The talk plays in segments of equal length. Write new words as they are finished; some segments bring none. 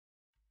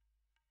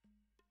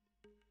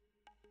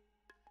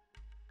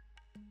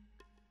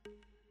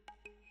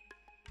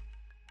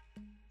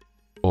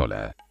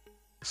Hola.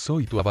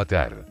 Soy tu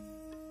avatar.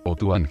 O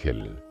tu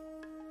ángel.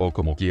 O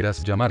como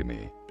quieras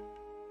llamarme.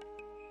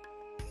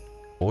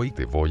 Hoy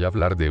te voy a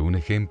hablar de un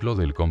ejemplo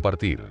del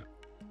compartir.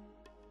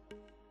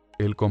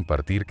 El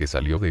compartir que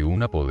salió de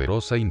una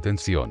poderosa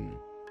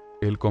intención.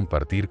 El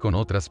compartir con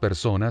otras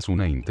personas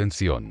una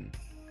intención.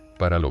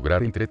 Para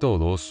lograr entre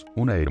todos,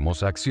 una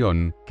hermosa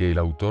acción, que el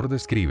autor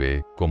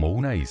describe, como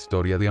una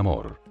historia de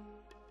amor.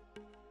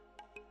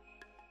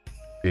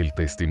 El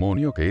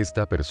testimonio que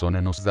esta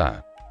persona nos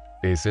da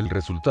es el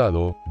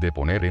resultado de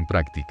poner en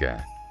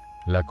práctica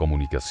la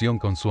comunicación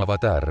con su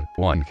avatar,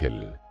 o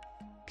ángel,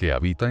 que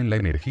habita en la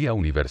energía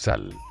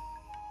universal.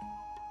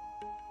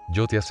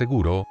 Yo te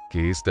aseguro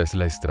que esta es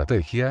la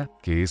estrategia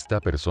que esta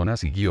persona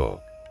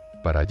siguió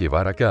para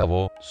llevar a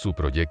cabo su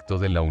proyecto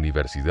de la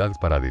Universidad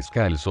para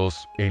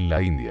Descalzos, en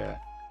la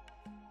India.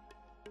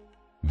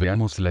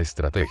 Veamos la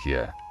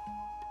estrategia.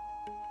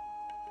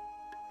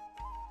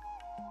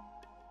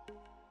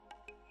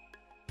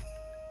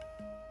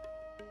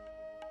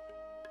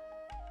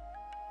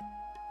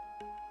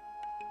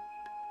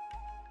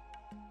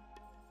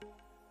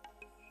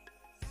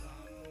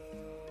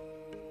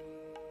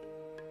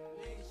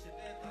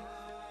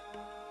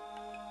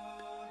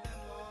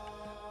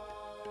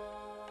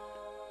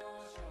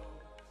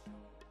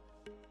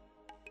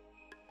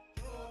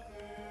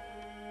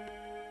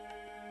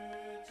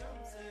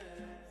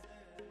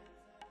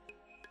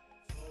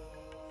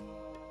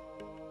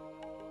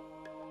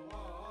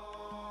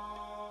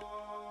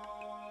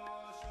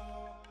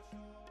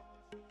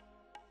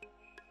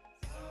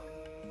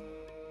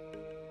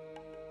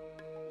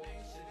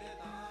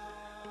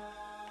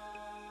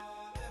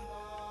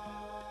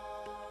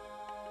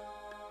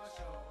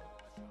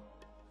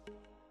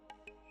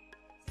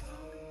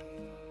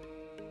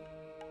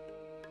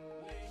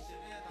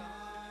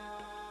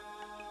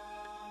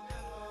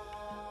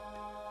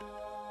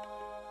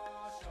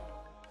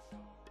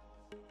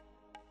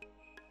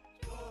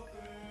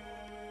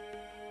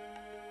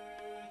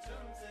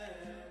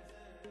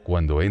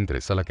 Cuando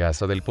entres a la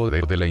casa del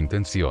poder de la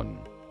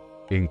intención,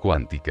 en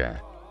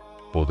cuántica,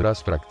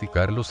 podrás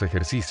practicar los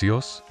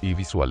ejercicios y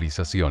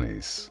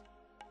visualizaciones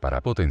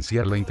para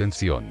potenciar la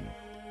intención.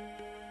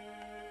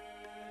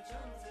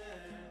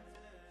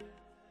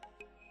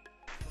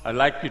 I'd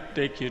like to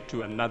take you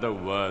to another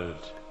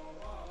world,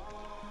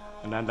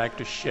 and I'd like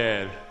to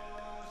share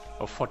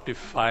a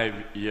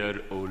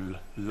 45-year-old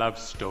love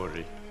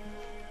story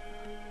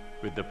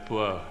with the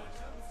poor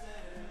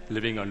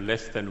living on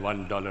less than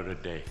 $1 a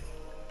day.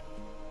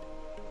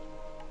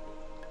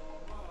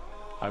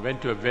 I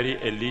went to a very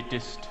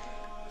elitist,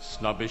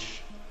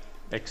 snobbish,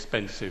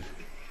 expensive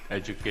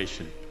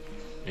education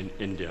in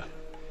India,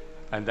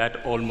 and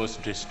that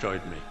almost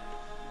destroyed me.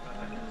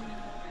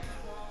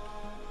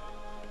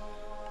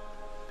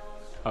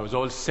 I was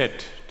all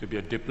set to be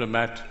a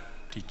diplomat,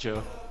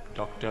 teacher,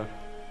 doctor,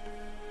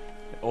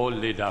 all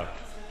laid out.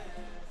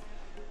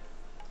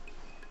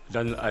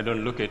 I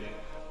don't look it,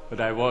 but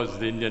I was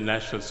the Indian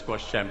national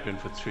squash champion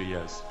for 3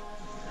 years.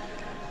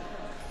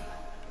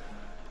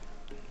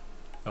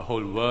 The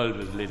whole world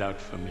was laid out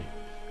for me.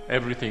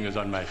 Everything was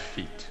on my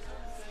feet.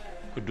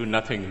 Could do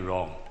nothing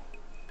wrong.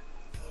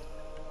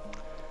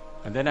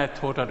 And then I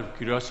thought, out of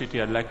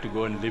curiosity, I'd like to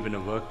go and live in a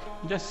work,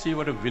 just see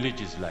what a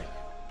village is like.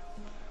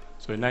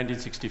 So in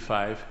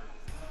 1965,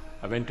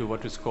 I went to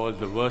what was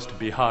called the worst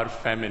Bihar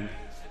famine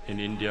in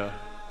India,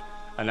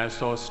 and I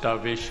saw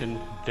starvation,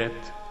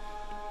 death,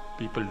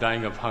 people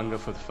dying of hunger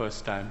for the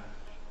first time.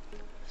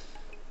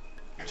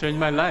 Changed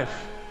my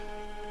life.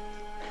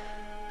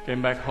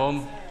 Came back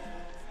home,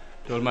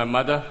 told my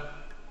mother,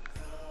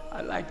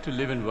 I like to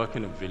live and work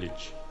in a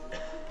village.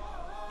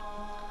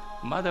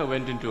 Mother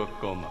went into a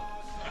coma.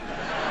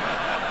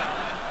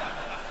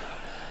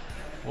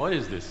 What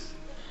is this?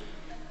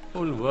 The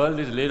whole world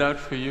is laid out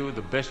for you,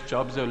 the best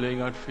jobs are laying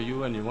out for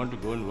you, and you want to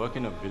go and work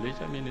in a village?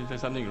 I mean, is there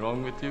something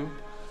wrong with you?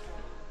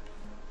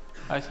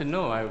 I said,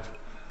 no, I've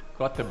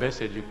got the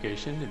best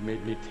education, it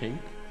made me think,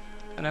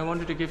 and I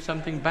wanted to give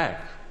something back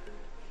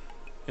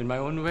in my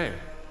own way.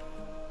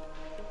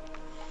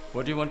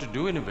 What do you want to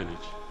do in a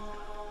village?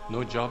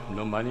 No job,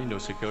 no money, no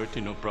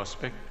security, no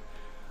prospect.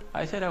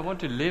 I said, I want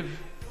to live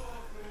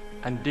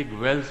and dig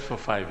wells for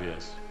 5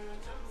 years.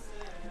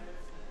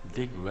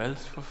 Dig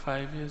wells for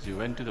 5 years? You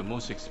went to the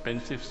most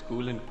expensive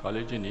school and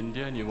college in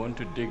India and you want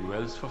to dig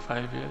wells for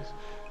 5 years?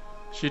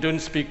 She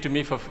didn't speak to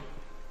me for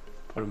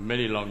a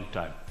very long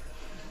time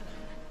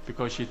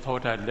because she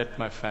thought I'd let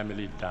my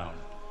family down.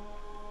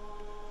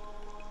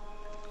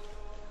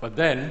 But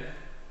then,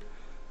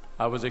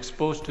 I was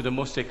exposed to the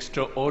most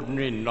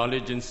extraordinary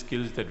knowledge and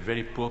skills that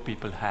very poor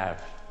people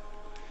have,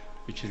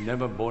 which is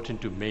never brought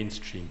into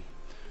mainstream,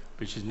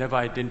 which is never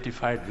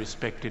identified,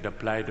 respected,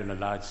 applied on a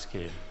large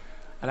scale.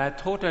 And I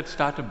thought I'd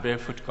start a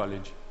barefoot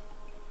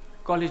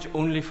college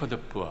only for the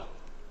poor.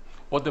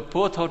 What the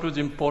poor thought was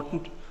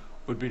important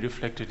would be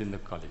reflected in the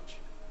college.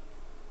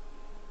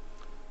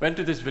 Went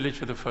to this village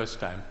for the first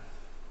time.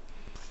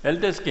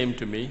 Elders came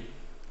to me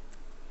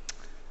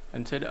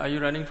and said, are you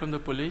running from the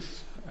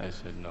police? I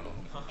said, no.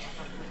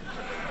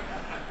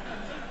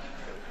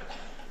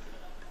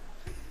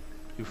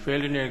 You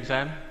failed in your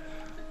exam?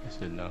 I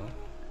said, no.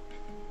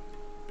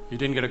 You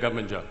didn't get a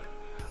government job?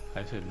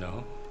 I said,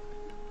 no.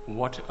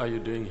 What are you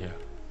doing here?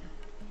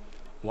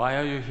 Why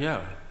are you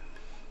here?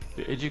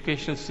 The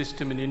education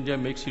system in India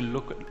makes you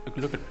look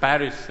at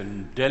Paris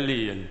and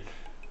Delhi and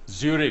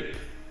Zurich.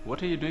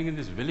 What are you doing in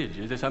this village?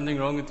 Is there something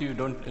wrong with you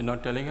you're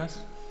not telling us?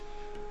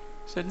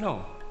 I said,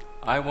 no.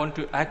 I want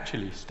to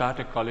actually start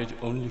a college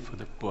only for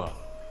the poor.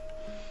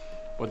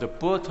 What the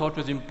poor thought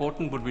was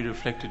important would be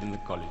reflected in the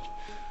college.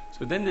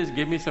 So then they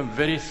gave me some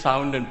very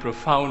sound and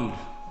profound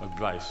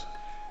advice.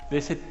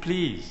 They said,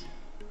 please,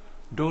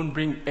 don't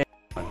bring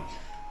anyone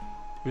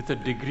with a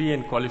degree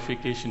and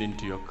qualification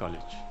into your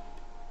college.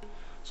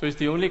 So it's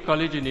the only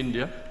college in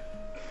India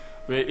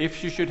where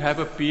if you should have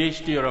a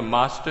PhD or a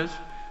master's,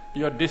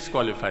 you are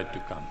disqualified to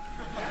come.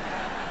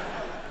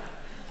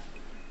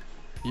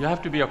 You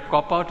have to be a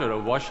cop-out or a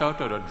washout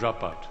or a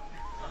dropout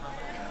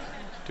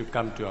to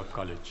come to our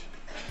college.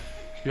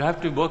 You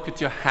have to work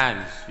with your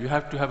hands. You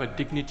have to have a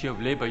dignity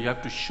of labor. You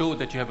have to show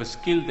that you have a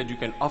skill that you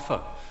can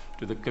offer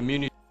to the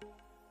community,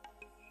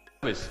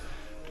 service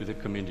to the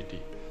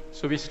community.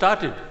 So we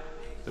started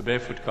the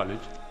Barefoot College,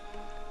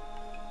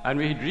 and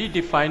we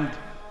redefined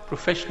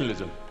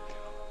professionalism.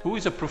 Who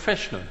is a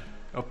professional?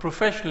 A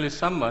professional is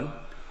someone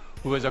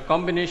who has a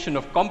combination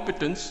of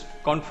competence,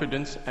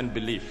 confidence, and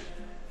belief.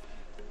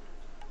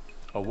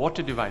 A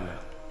water diviner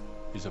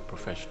is a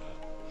professional.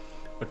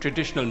 A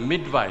traditional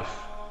midwife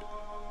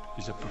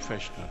is a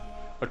professional.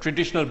 A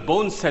traditional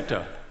bone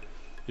setter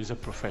is a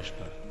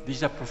professional.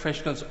 These are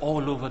professionals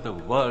all over the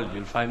world.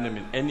 You'll find them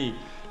in any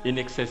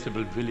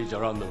inaccessible village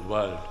around the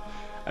world.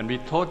 And we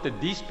thought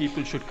that these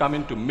people should come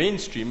into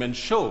mainstream and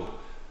show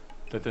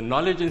that the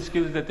knowledge and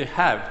skills that they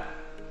have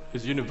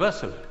is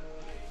universal.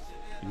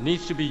 It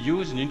needs to be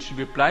used, it needs to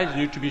be applied, it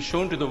needs to be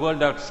shown to the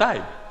world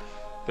outside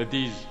that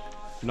these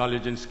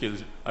knowledge and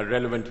skills are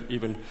relevant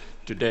even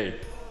today.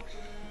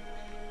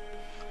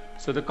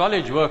 So the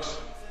college works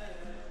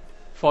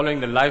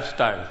following the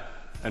lifestyle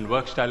and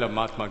work style of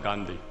Mahatma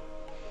Gandhi.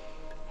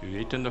 You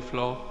eat on the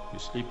floor, you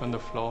sleep on the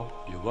floor,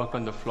 you work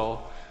on the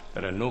floor.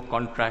 There are no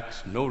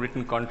contracts, no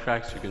written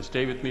contracts. You can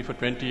stay with me for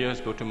 20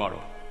 years, go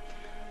tomorrow.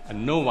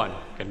 And no one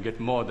can get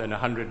more than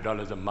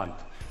 $100 a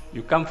month.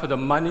 You come for the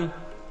money,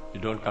 you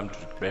don't come to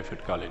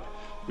Barefoot College.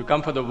 You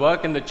come for the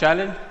work and the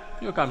challenge,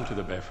 you come to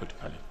the Barefoot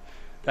College.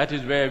 That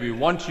is where we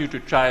want you to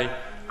try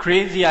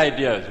crazy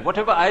ideas.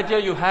 Whatever idea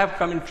you have,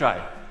 come and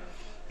try.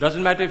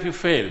 Doesn't matter if you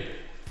fail.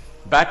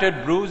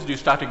 Battered, bruised, you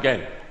start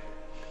again.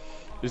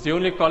 It's the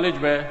only college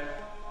where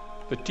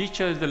the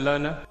teacher is the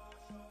learner.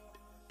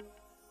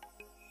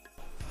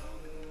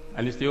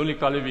 And it's the only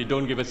college we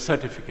don't give a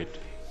certificate.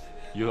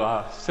 You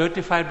are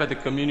certified by the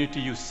community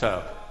you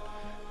serve.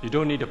 You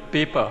don't need a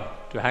paper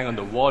to hang on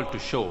the wall to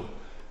show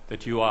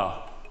that you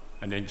are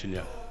an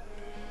engineer.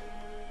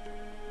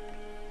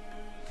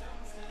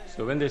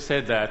 So when they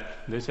said that,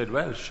 they said,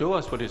 well, show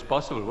us what is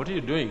possible. What are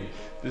you doing?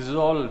 This is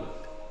all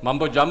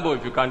mumbo jumbo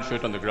if you can't show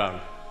it on the ground.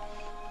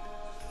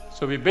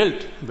 So we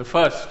built the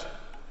first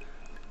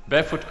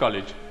Barefoot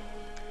College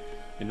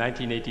in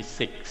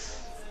 1986.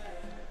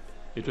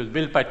 It was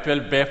built by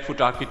 12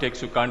 barefoot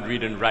architects who can't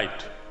read and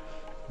write.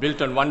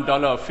 Built on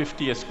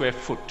 $1.50 a square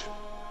foot.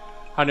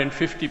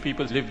 150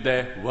 people lived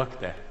there,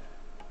 worked there.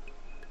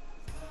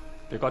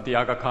 They got the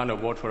Aga Khan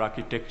Award for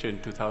Architecture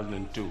in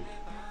 2002.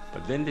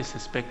 But then they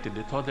suspected,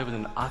 they thought there was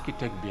an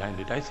architect behind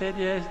it. I said,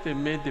 yes, they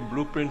made the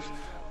blueprints,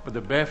 but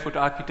the barefoot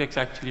architects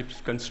actually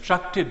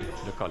constructed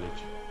the college.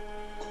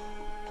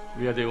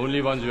 We are the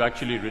only ones who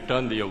actually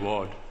returned the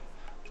award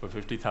for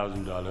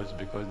 $50,000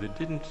 because they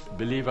didn't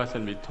believe us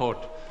and we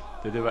thought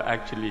that they were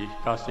actually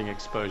casting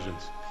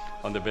aspersions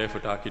on the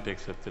barefoot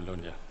architects of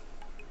Telonia.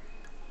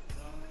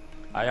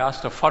 I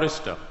asked a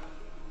forester,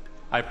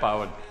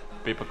 high-powered,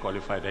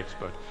 paper-qualified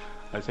expert.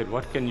 I said,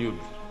 what can you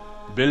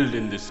build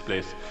in this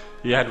place?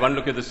 He had one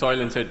look at the soil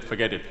and said,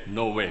 forget it,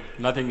 no way,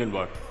 nothing can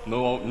work.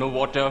 No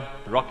water,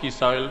 rocky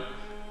soil.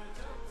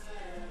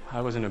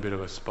 I was in a bit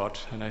of a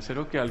spot, and I said,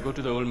 okay, I'll go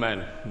to the old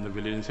man in the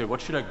village and say,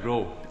 what should I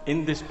grow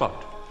in this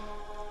pot?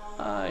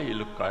 He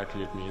looked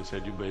quietly at me and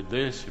said, you build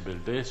this,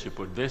 you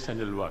put this,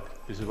 and it'll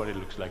work. This is what it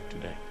looks like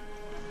today.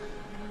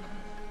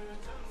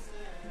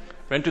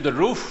 Went to the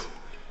roof,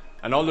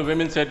 and all the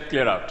women said,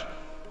 clear out.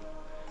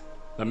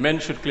 The men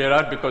should clear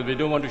out because we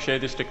don't want to share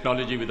this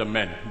technology with the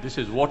men. This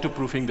is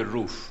waterproofing the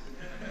roof.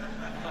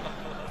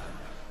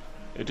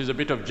 It is a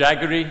bit of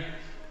jaggery,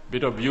 a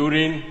bit of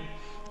urine,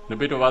 and a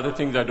bit of other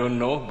things I don't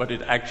know, but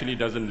it actually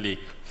doesn't leak.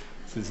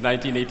 Since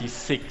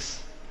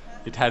 1986,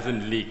 it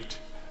hasn't leaked.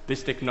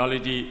 This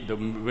technology, the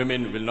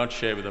women will not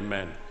share with the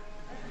men.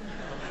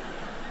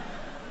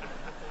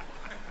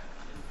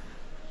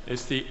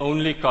 It's the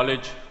only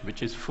college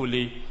which is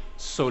fully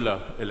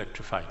solar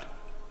electrified.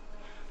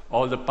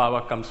 All the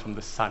power comes from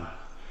the sun.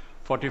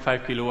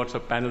 45 kilowatts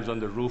of panels on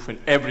the roof and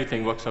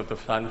everything works out of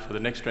the sun for the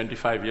next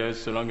 25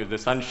 years. So long as the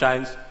sun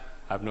shines,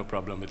 I have no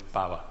problem with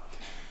power.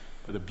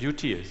 But the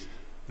beauty is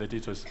that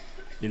it was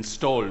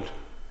installed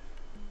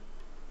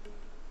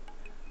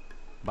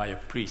by a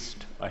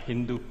priest, a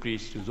Hindu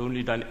priest who's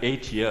only done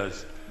 8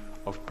 years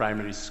of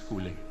primary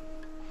schooling.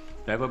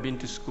 Never been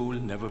to school,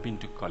 never been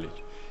to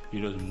college. He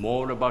knows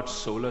more about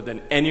solar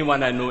than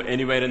anyone I know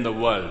anywhere in the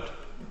world.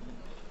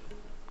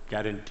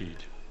 Guaranteed.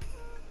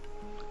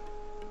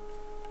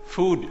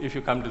 Food, if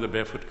you come to the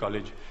Barefoot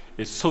College,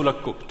 is solar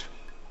cooked.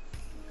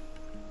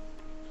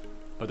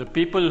 But the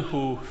people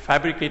who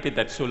fabricated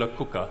that solar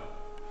cooker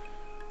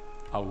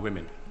are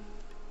women.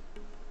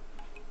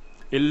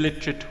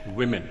 Illiterate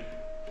women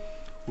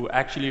who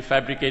actually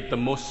fabricate the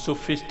most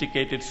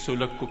sophisticated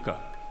solar cooker.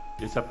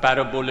 It's a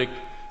parabolic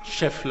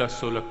Scheffler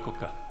solar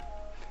cooker.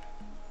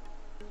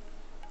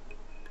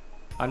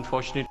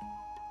 Unfortunately,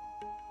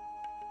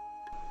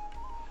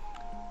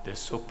 they're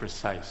so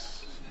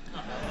precise.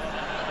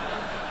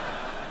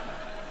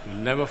 You'll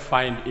never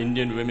find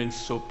Indian women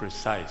so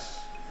precise.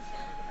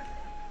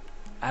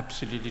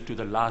 Absolutely to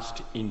the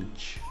last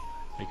inch,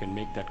 they can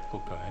make that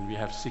cooker. And we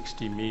have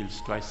 60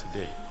 meals twice a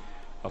day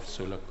of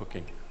solar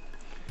cooking.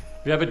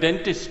 We have a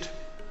dentist.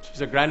 She's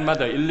a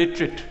grandmother,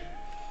 illiterate,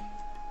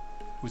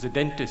 who's a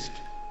dentist.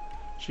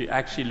 She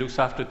actually looks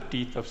after the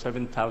teeth of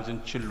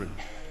 7,000 children.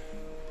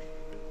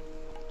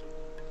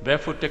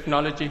 Barefoot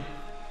technology.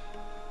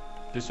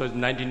 This was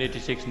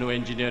 1986, no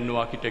engineer, no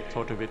architect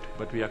thought of it,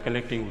 but we are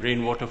collecting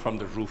rainwater from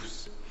the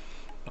roofs.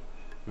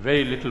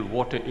 Very little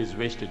water is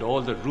wasted.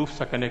 All the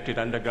roofs are connected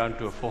underground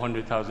to a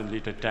 400,000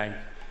 litre tank,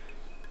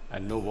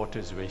 and no water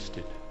is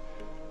wasted.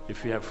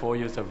 If we have 4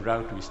 years of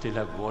drought, we still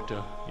have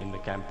water in the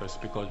campus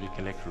because we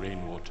collect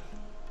rainwater.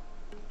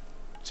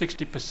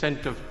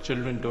 60% of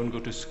children don't go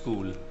to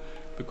school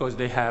because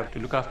they have to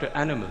look after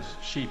animals,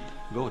 sheep,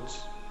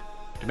 goats,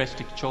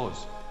 domestic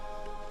chores.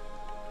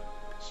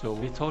 So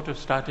we thought of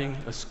starting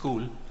a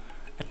school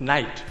at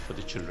night for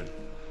the children.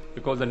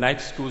 We call the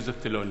night schools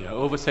of Thilonia.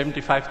 Over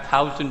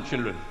 75,000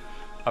 children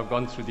have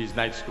gone through these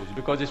night schools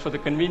because it's for the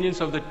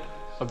convenience of the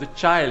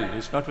child,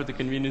 it's not for the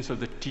convenience of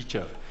the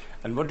teacher.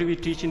 And what do we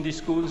teach in these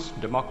schools?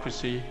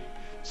 Democracy,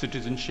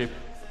 citizenship,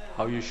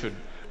 how you should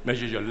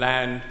measure your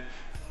land,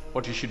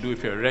 what you should do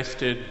if you're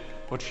arrested,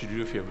 what you should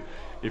do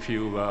if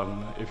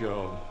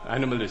your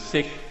animal is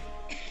sick.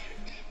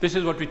 This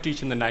is what we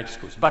teach in the night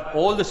schools. But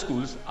all the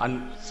schools are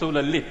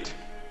solar lit.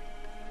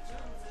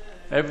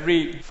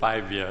 Every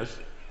 5 years,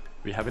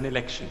 we have an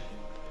election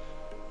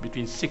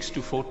between 6 to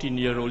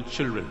 14-year-old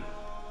children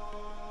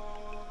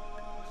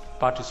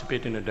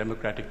participate in a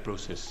democratic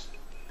process,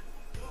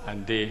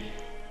 and they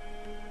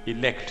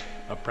elect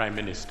a prime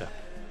minister.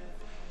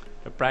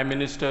 The prime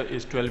minister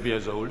is 12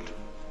 years old.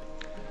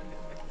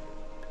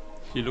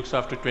 She looks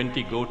after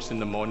 20 goats in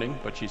the morning,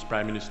 but she's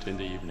prime minister in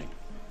the evening.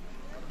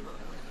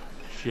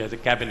 She has a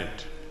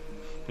cabinet,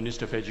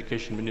 Minister for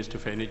Education, Minister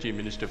for Energy,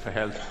 Minister for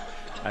Health,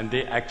 and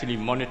they actually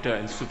monitor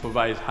and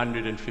supervise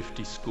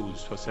 150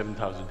 schools for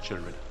 7,000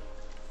 children.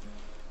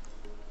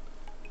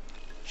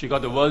 She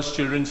got the World's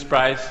Children's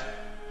Prize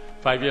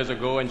 5 years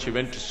ago, and she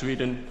went to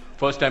Sweden.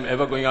 First time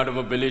ever going out of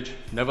a village,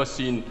 never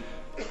seen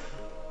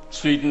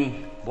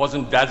Sweden,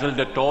 wasn't dazzled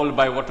at all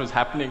by what was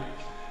happening.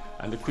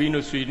 And the Queen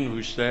of Sweden,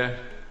 who's there,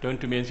 turned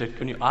to me and said,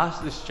 "Can you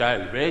ask this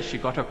child where she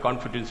got her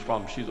confidence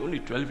from? She's only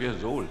 12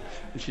 years old,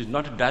 and she's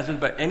not dazzled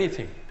by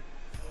anything."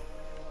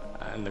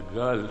 And the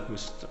girl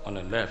who's on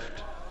her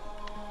left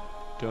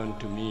turned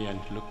to me and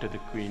looked at the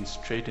Queen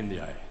straight in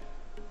the eye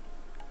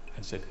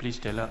and said, "Please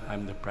tell her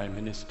I'm the Prime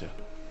Minister."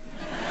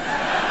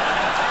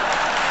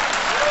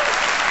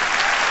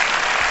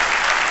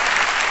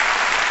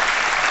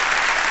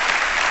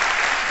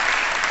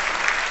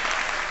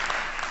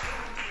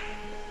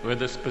 Where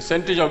the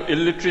percentage of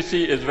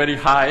illiteracy is very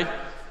high,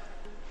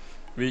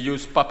 we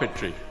use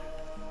puppetry.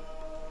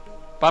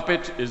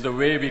 Puppet is the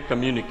way we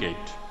communicate.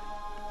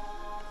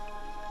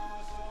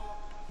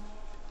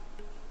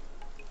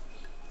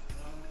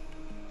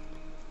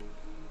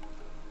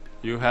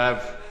 You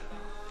have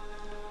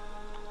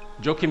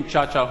Joachim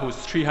Chacha, who's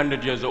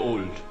 300 years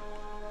old.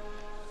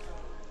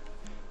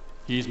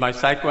 He's my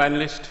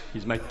psychoanalyst,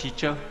 he's my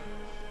teacher,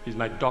 he's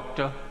my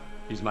doctor,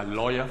 he's my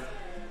lawyer,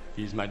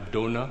 he's my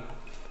donor.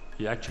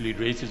 He actually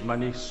raises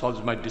money,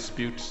 solves my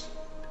disputes.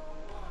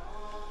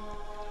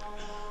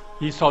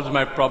 He solves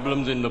my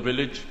problems in the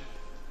village.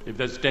 If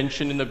there's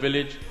tension in the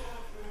village,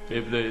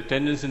 if the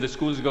attendance in the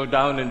schools go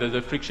down and there's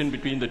a friction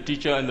between the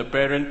teacher and the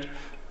parent,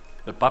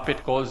 the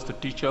puppet calls the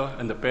teacher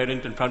and the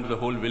parent in front of the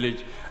whole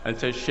village and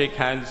says, "Shake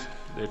hands,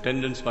 the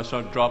attendance must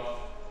not drop."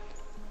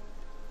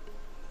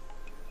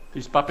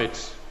 These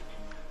puppets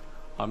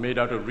are made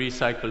out of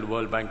recycled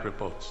World Bank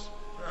reports.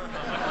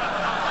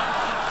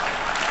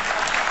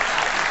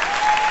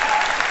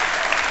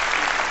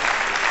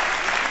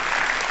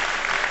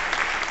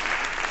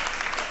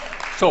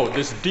 So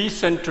this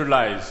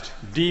decentralized,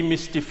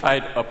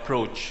 demystified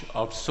approach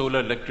of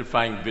solar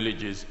electrifying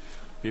villages,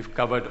 we've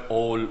covered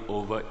all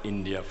over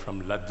India,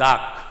 from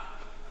Ladakh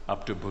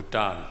up to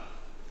Bhutan.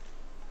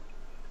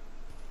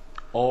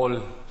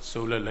 All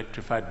solar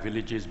electrified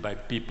villages by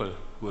people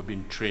who have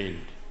been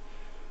trained.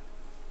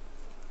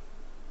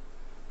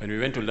 When we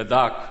went to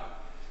Ladakh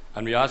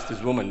and we asked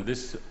this woman,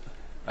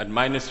 at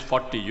minus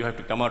 40, you have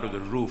to come out of the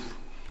roof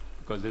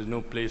because there's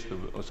no place,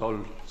 it was all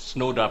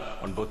snowed up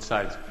on both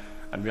sides.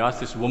 And we asked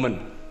this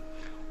woman,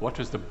 what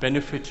was the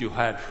benefit you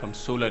had from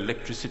solar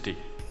electricity?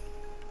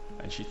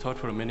 And she thought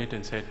for a minute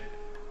and said,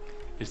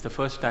 it's the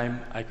first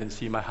time I can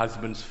see my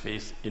husband's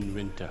face in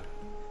winter.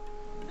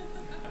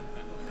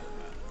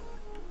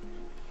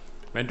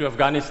 Went to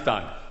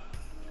Afghanistan.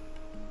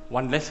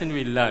 One lesson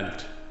we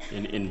learned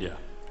in India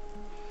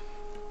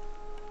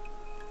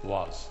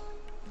was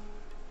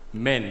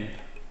men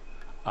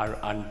are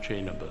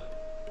untrainable.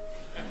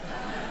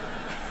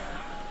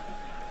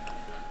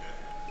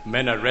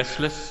 Men are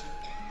restless,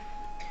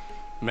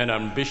 men are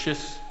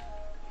ambitious,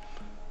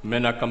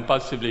 men are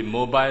compulsively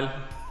mobile,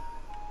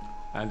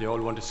 and they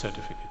all want a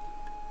certificate.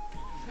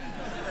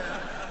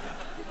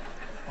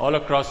 All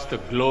across the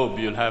globe,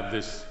 you'll have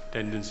this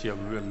tendency of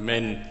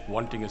men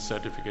wanting a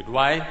certificate.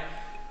 Why?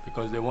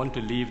 Because they want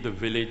to leave the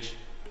village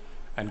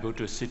and go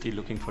to a city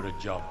looking for a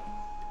job.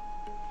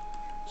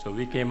 So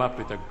we came up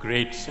with a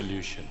great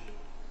solution.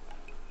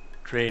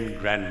 Train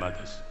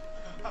grandmothers.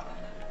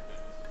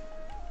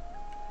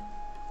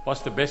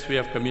 What's the best way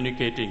of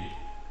communicating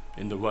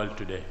in the world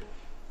today?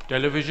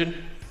 Television?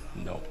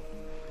 No.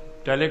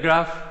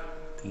 Telegraph?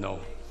 No.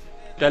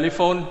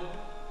 Telephone?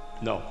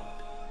 No.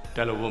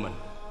 Tell a woman.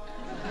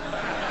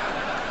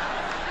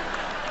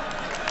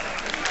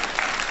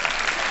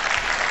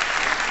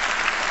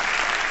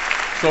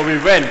 So we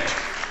went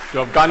to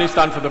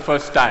Afghanistan for the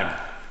first time.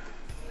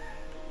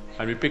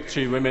 And we picked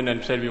 3 women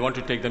and said, we want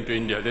to take them to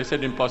India. They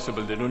said,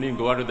 impossible. They don't even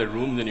go out of their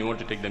room, then you want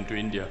to take them to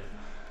India.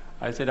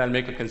 I said, I'll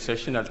make a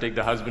concession. I'll take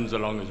the husbands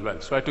along as well.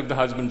 So I took the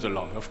husbands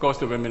along. Of course,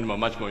 the women were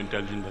much more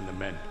intelligent than the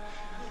men.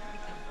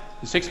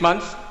 In 6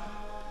 months,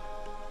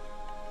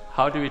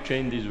 how do we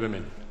train these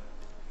women?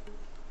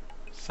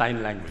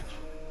 Sign language.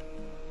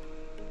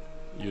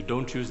 You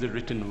don't use the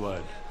written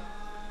word.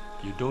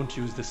 You don't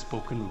use the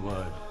spoken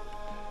word.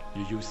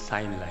 You use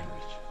sign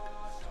language.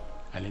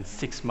 And in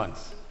 6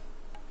 months,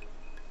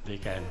 they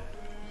can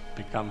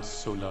become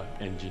solar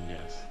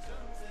engineers.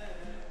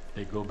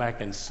 They go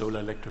back and solar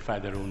electrify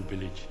their own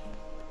village.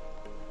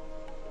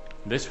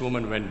 This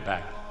woman went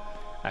back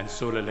and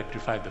solar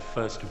electrified the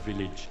first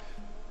village,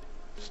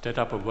 set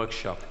up a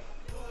workshop.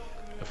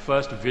 The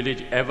first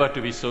village ever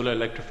to be solar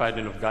electrified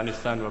in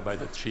Afghanistan were by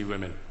the 3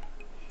 women.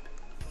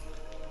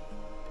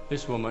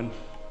 This woman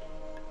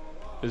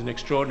is an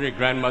extraordinary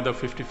grandmother,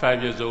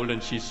 55 years old,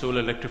 and she solar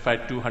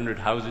electrified 200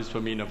 houses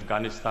for me in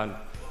Afghanistan,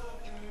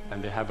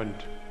 and they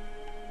haven't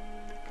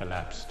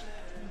collapsed.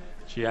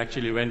 She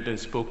actually went and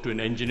spoke to an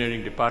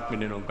engineering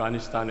department in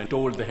Afghanistan and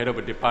told the head of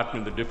a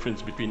department the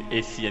difference between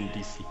AC and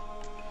DC.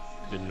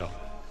 Didn't know.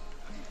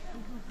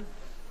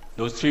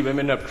 Those 3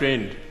 women have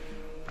trained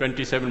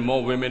 27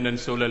 more women and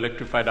solar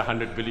electrified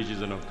 100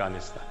 villages in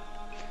Afghanistan.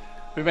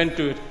 We went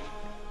to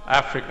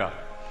Africa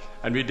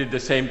and we did the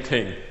same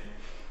thing.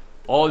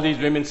 All these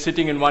women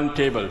sitting in one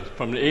table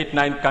from 8,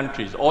 9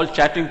 countries, all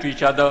chatting to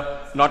each other,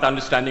 not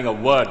understanding a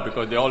word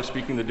because they're all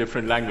speaking the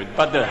different language.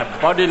 But their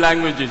body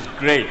language is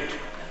great.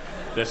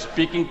 They're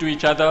speaking to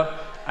each other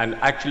and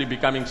actually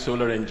becoming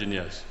solar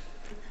engineers.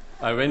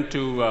 I went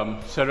to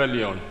Sierra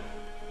Leone,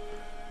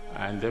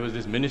 and there was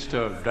this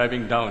minister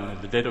driving down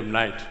at the dead of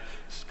night,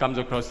 comes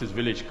across this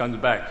village, comes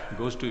back,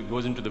 goes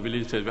into the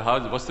village and says,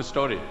 well, what's the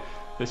story?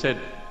 They said,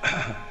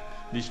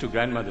 these 2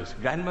 grandmothers.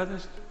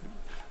 Grandmothers?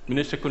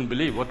 Minister couldn't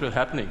believe what was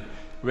happening.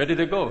 Where did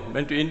they go?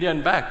 Went to India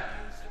and back.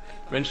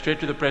 Went straight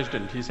to the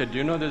president. He said, do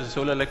you know there's a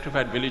solar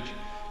electrified village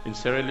in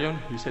Sierra Leone?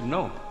 He said,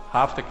 no.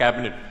 Half the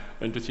cabinet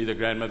went to see the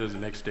grandmothers the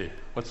next day.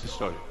 What's the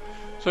story?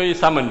 So he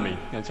summoned me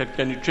and said,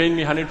 can you train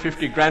me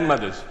 150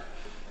 grandmothers?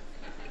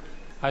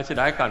 I said,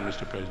 I can't,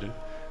 Mr. President,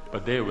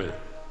 but they will.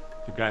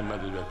 The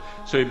grandmothers will.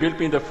 So he built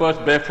me the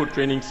first barefoot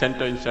training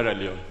center in Sierra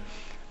Leone.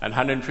 And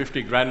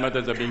 150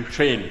 grandmothers are being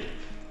trained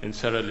in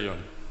Sierra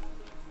Leone.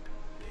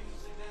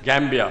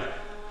 Gambia.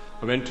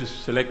 I went to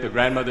select the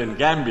grandmother in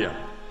Gambia.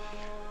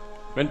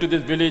 Went to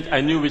this village,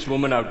 I knew which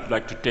woman I would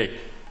like to take.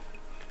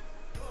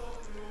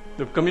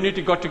 The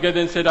community got together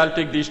and said, I'll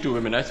take these 2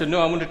 women. I said,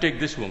 no, I want to take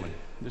this woman.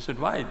 They said,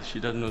 why? She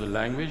doesn't know the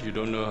language, you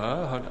don't know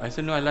her. I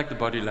said, no, I like the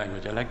body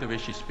language, I like the way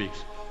she speaks.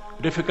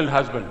 Difficult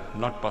husband,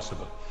 not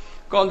possible.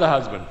 Call the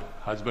husband.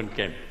 Husband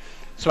came.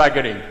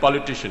 Swaggering,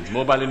 politician,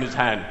 mobile in his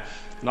hand,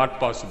 not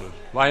possible.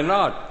 Why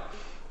not?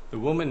 The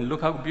woman,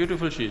 look how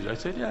beautiful she is. I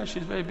said, yeah,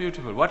 she's very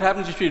beautiful. What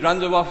happens if she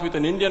runs off with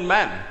an Indian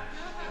man?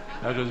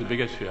 That was the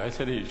biggest fear. I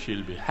said,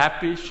 she'll be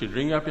happy, she'll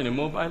ring up in a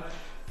mobile.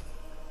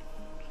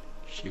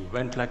 She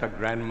went like a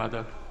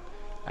grandmother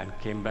and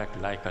came back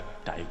like a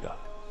tiger.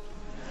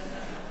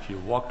 She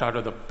walked out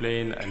of the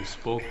plane and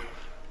spoke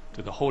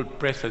to the whole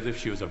press as if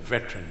she was a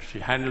veteran. She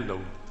handled the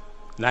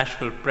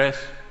national press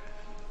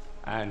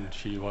and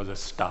she was a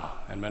star.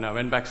 And when I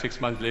went back 6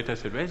 months later, I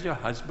said, where's your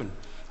husband?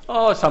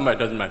 Oh, somewhere,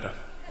 doesn't matter.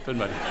 Doesn't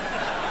matter.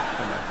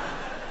 Doesn't matter.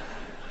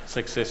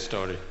 Success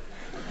story.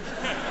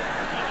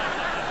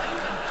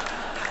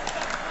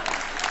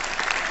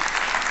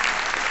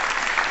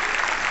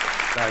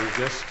 I will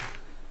just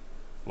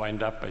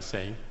wind up by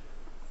saying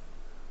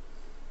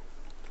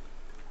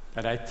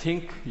that I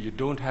think you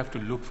don't have to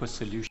look for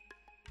solutions.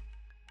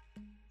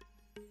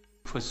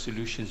 for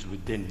solutions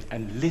within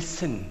and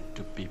listen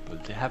to people.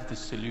 They have the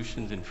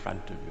solutions in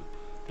front of you.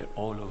 They're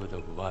all over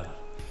the world.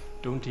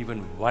 Don't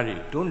even worry.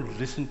 Don't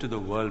listen to the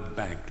World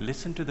Bank.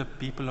 Listen to the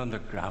people on the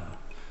ground.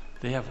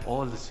 They have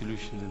all the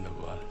solutions in the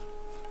world.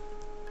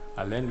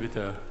 I'll end with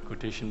a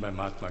quotation by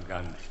Mahatma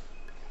Gandhi.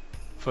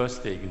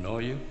 First they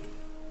ignore you,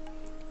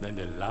 then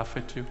they laugh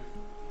at you,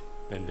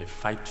 then they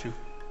fight you,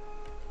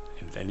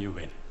 and then you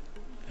win.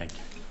 Thank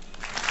you.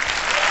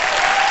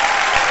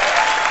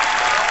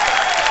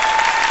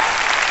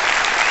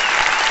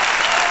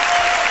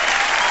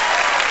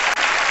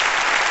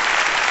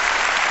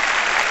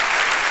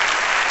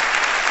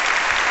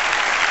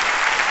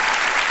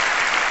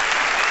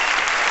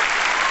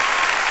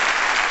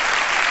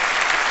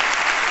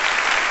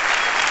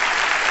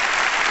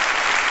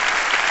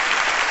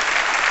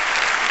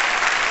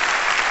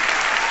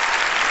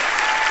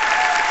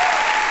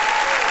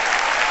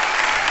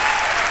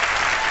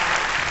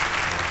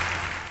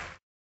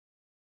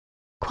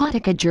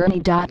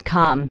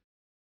 quanticajourney.com